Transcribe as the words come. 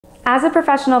As a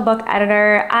professional book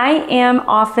editor, I am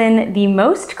often the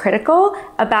most critical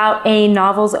about a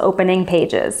novel's opening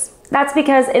pages. That's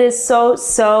because it is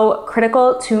so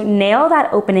critical to nail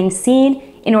that opening scene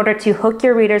in order to hook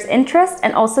your reader's interest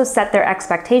and also set their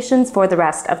expectations for the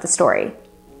rest of the story.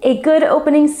 A good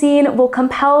opening scene will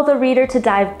compel the reader to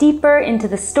dive deeper into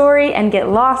the story and get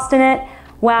lost in it,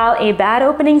 while a bad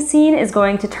opening scene is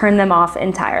going to turn them off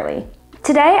entirely.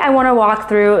 Today, I want to walk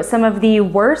through some of the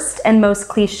worst and most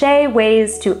cliché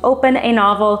ways to open a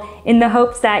novel in the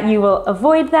hopes that you will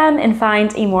avoid them and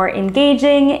find a more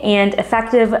engaging and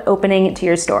effective opening to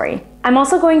your story. I'm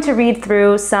also going to read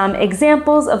through some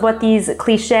examples of what these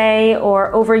cliché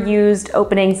or overused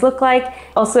openings look like.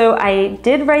 Also, I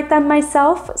did write them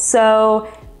myself, so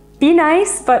be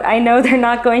nice, but I know they're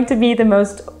not going to be the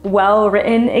most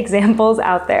well-written examples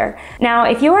out there. Now,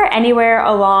 if you are anywhere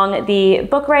along the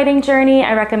book writing journey,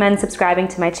 I recommend subscribing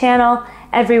to my channel.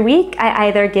 Every week, I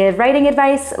either give writing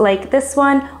advice like this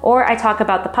one, or I talk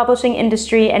about the publishing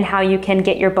industry and how you can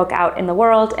get your book out in the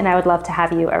world, and I would love to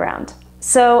have you around.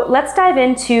 So let's dive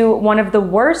into one of the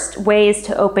worst ways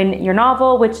to open your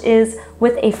novel, which is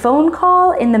with a phone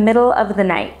call in the middle of the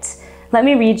night. Let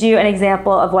me read you an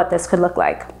example of what this could look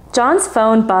like. John's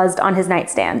phone buzzed on his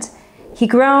nightstand. He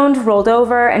groaned, rolled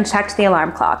over, and checked the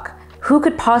alarm clock. Who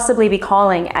could possibly be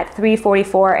calling at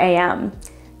 3:44 a.m.?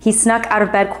 He snuck out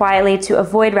of bed quietly to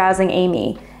avoid rousing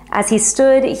Amy. As he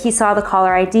stood, he saw the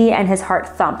caller ID and his heart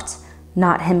thumped.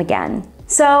 Not him again.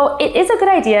 So it is a good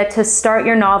idea to start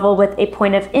your novel with a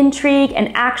point of intrigue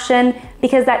and action,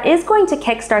 because that is going to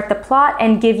kickstart the plot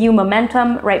and give you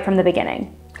momentum right from the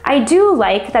beginning. I do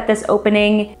like that this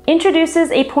opening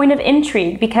introduces a point of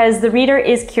intrigue because the reader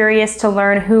is curious to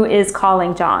learn who is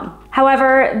calling John.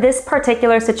 However, this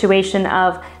particular situation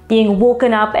of being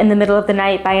woken up in the middle of the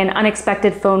night by an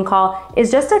unexpected phone call is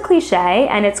just a cliche,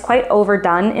 and it's quite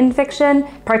overdone in fiction,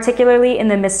 particularly in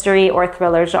the mystery or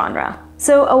thriller genre.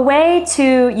 So a way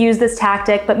to use this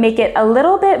tactic but make it a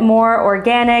little bit more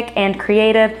organic and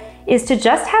creative is to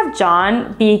just have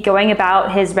John be going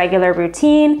about his regular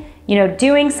routine,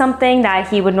 doing something that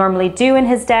he would normally do in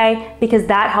his day, because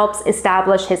that helps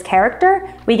establish his character.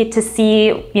 We get to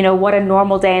see, what a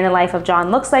normal day in the life of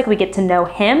John looks like. We get to know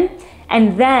him,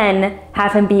 and then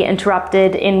have him be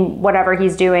interrupted in whatever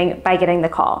he's doing by getting the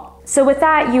call. So with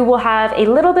that, you will have a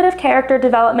little bit of character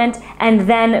development, and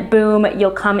then boom,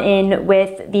 you'll come in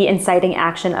with the inciting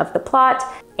action of the plot,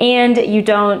 and you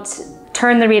don't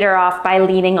turn the reader off by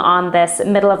leaning on this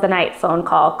middle of the night phone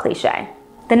call cliche.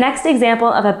 The next example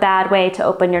of a bad way to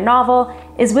open your novel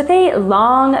is with a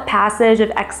long passage of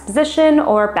exposition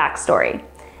or backstory.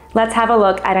 Let's have a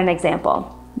look at an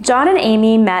example. John and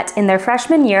Amy met in their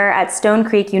freshman year at Stone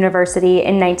Creek University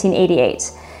in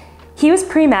 1988. He was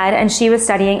pre-med and she was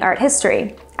studying art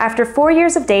history. After 4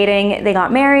 years of dating, they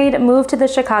got married, moved to the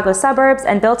Chicago suburbs,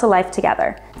 and built a life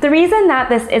together. The reason that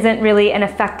this isn't really an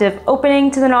effective opening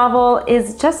to the novel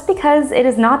is just because it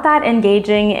is not that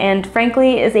engaging and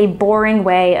frankly is a boring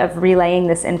way of relaying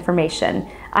this information.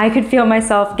 I could feel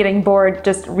myself getting bored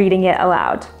just reading it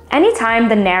aloud. Anytime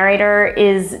the narrator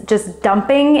is just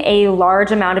dumping a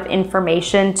large amount of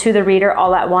information to the reader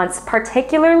all at once,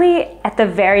 particularly at the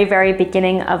very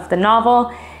beginning of the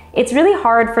novel, it's really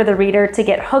hard for the reader to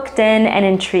get hooked in and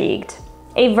intrigued.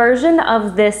 A version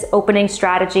of this opening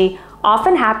strategy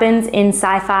often happens in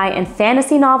sci-fi and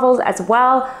fantasy novels as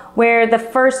well, where the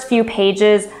first few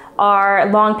pages are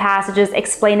long passages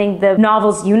explaining the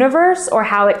novel's universe or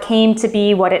how it came to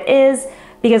be what it is,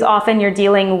 because often you're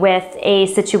dealing with a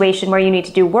situation where you need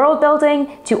to do world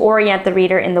building to orient the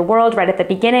reader in the world right at the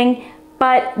beginning.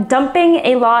 But dumping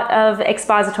a lot of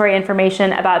expository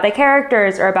information about the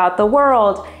characters or about the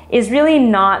world is really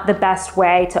not the best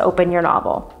way to open your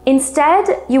novel. Instead,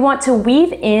 you want to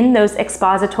weave in those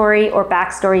expository or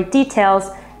backstory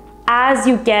details as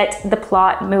you get the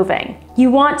plot moving. You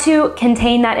want to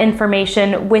contain that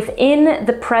information within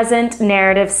the present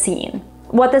narrative scene.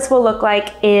 What this will look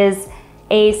like is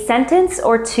a sentence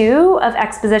or two of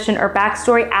exposition or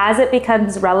backstory as it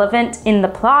becomes relevant in the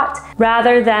plot,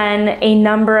 rather than a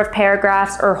number of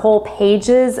paragraphs or whole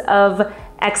pages of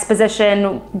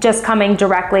exposition just coming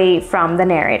directly from the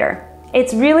narrator.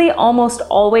 It's really almost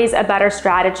always a better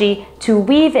strategy to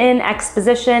weave in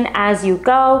exposition as you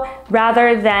go,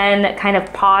 rather than kind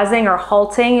of pausing or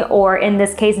halting, or in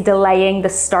this case, delaying the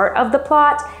start of the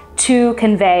plot to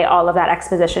convey all of that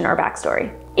exposition or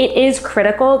backstory. It is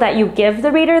critical that you give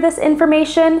the reader this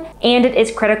information, and it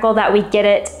is critical that we get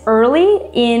it early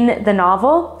in the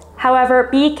novel. However,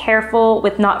 be careful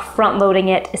with not front-loading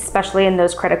it, especially in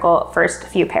those critical first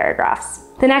few paragraphs.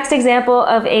 The next example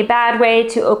of a bad way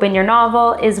to open your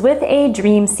novel is with a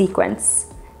dream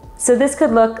sequence. So this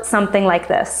could look something like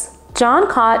this. John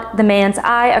caught the man's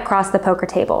eye across the poker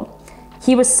table.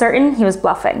 He was certain he was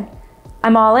bluffing.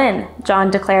 "I'm all in,"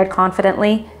 John declared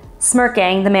confidently.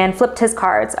 Smirking, the man flipped his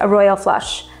cards, a royal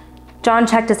flush. John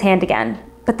checked his hand again.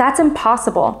 "But that's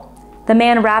impossible." The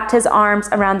man wrapped his arms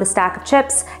around the stack of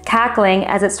chips, cackling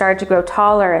as it started to grow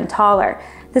taller and taller.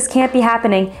 "This can't be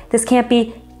happening. This can't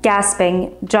be..."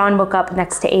 Gasping, John woke up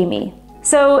next to Amy.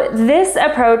 So this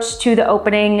approach to the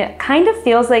opening kind of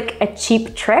feels like a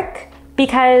cheap trick,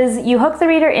 because you hook the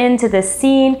reader into this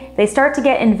scene, they start to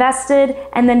get invested,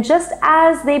 and then just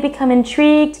as they become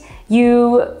intrigued,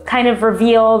 you kind of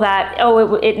reveal that,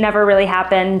 oh, it never really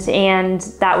happened and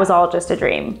that was all just a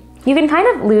dream. You can kind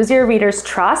of lose your reader's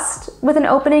trust with an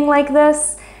opening like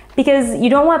this, because you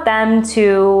don't want them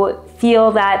to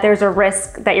feel that there's a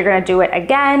risk that you're going to do it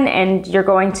again and you're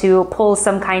going to pull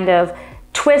some kind of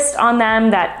twist on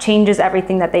them that changes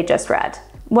everything that they just read.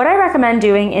 What I recommend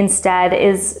doing instead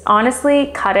is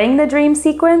honestly cutting the dream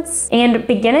sequence and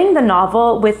beginning the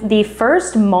novel with the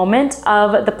first moment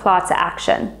of the plot's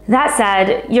action. That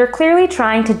said, you're clearly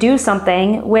trying to do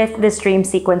something with this dream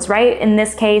sequence, right? In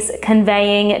this case,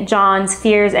 conveying John's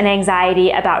fears and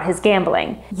anxiety about his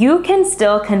gambling. You can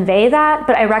still convey that,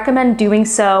 but I recommend doing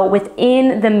so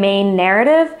within the main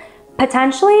narrative,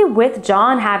 potentially with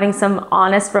John having some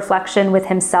honest reflection with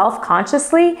himself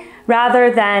consciously, rather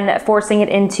than forcing it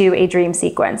into a dream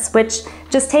sequence, which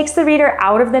just takes the reader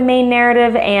out of the main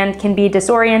narrative and can be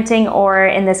disorienting, or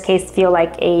in this case, feel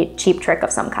like a cheap trick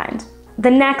of some kind. The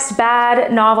next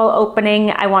bad novel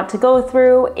opening I want to go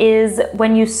through is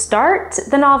when you start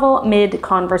the novel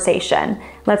mid-conversation.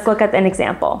 Let's look at an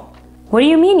example. "What do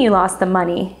you mean you lost the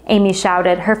money?" Amy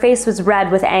shouted. Her face was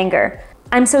red with anger.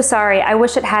 "I'm so sorry. I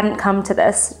wish it hadn't come to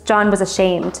this." John was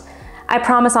ashamed. "I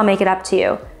promise I'll make it up to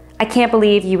you. I can't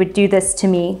believe you would do this to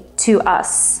me, to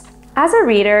us." As a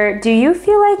reader, do you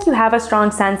feel like you have a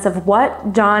strong sense of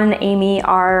what John and Amy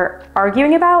are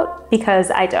arguing about?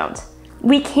 Because I don't.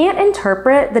 We can't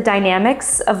interpret the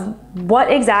dynamics of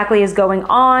what exactly is going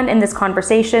on in this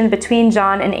conversation between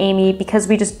John and Amy because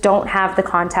we just don't have the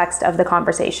context of the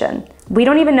conversation. We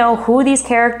don't even know who these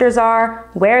characters are,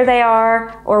 where they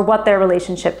are, or what their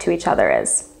relationship to each other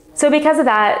is. So because of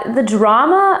that, the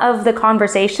drama of the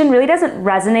conversation really doesn't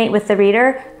resonate with the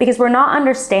reader because we're not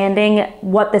understanding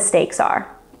what the stakes are.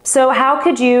 So how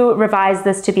could you revise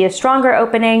this to be a stronger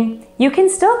opening? You can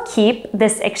still keep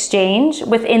this exchange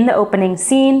within the opening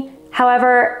scene.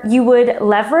 However, you would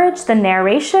leverage the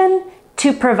narration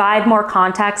to provide more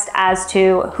context as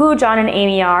to who John and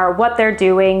Amy are, what they're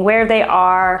doing, where they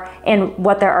are, and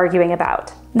what they're arguing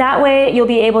about. That way, you'll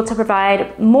be able to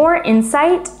provide more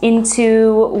insight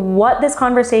into what this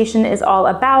conversation is all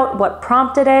about, what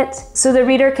prompted it, so the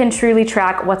reader can truly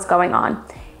track what's going on.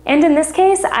 And in this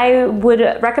case, I would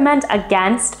recommend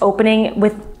against opening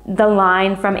with the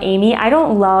line from Amy. I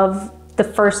don't love the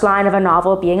first line of a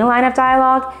novel being a line of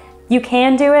dialogue. You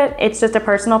can do it, it's just a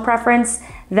personal preference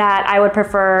that I would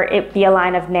prefer it be a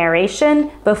line of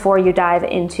narration before you dive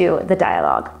into the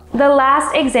dialogue. The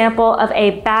last example of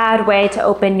a bad way to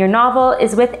open your novel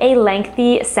is with a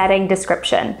lengthy setting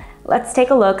description. Let's take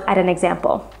a look at an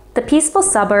example. The peaceful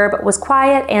suburb was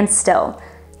quiet and still.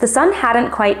 The sun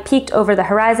hadn't quite peeked over the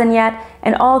horizon yet,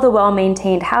 and all the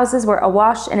well-maintained houses were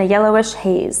awash in a yellowish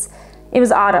haze. It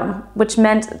was autumn, which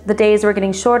meant the days were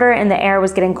getting shorter and the air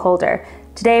was getting colder.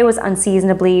 Today was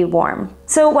unseasonably warm.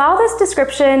 So while this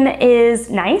description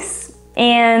is nice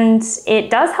and it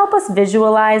does help us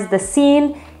visualize the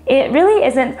scene, it really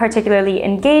isn't particularly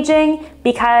engaging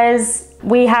because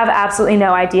we have absolutely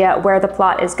no idea where the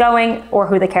plot is going or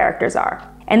who the characters are.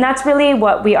 And that's really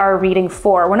what we are reading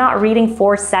for. We're not reading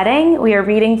for setting, we are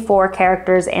reading for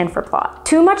characters and for plot.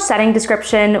 Too much setting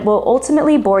description will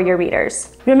ultimately bore your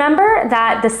readers. Remember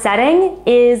that the setting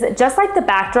is just like the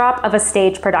backdrop of a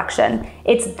stage production.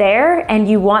 It's there and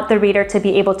you want the reader to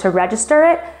be able to register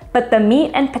it, but the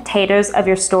meat and potatoes of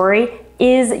your story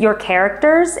is your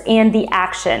characters and the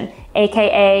action,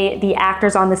 aka the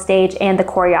actors on the stage and the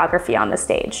choreography on the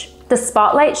stage. The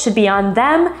spotlight should be on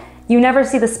them. You never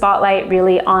see the spotlight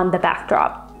really on the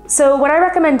backdrop. So what I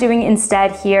recommend doing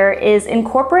instead here is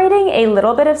incorporating a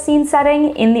little bit of scene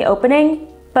setting in the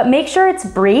opening, but make sure it's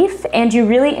brief and you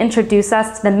really introduce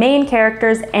us to the main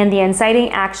characters and the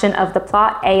inciting action of the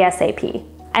plot ASAP.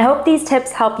 I hope these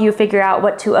tips help you figure out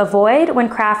what to avoid when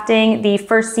crafting the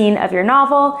first scene of your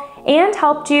novel and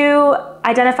helped you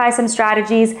identify some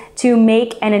strategies to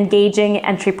make an engaging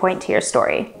entry point to your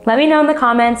story. Let me know in the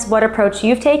comments what approach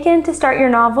you've taken to start your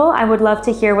novel. I would love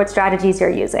to hear what strategies you're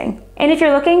using. And if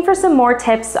you're looking for some more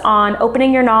tips on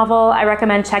opening your novel, I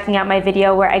recommend checking out my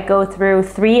video where I go through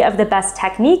 3 of the best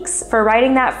techniques for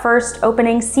writing that first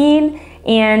opening scene,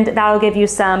 and that'll give you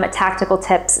some tactical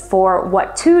tips for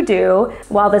what to do,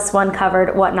 while this one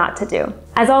covered what not to do.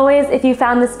 As always, if you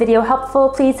found this video helpful,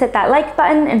 please hit that like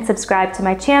button and subscribe to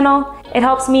my channel. It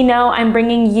helps me know I'm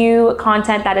bringing you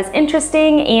content that is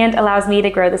interesting and allows me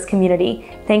to grow this community.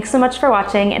 Thanks so much for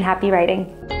watching, and happy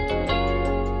writing.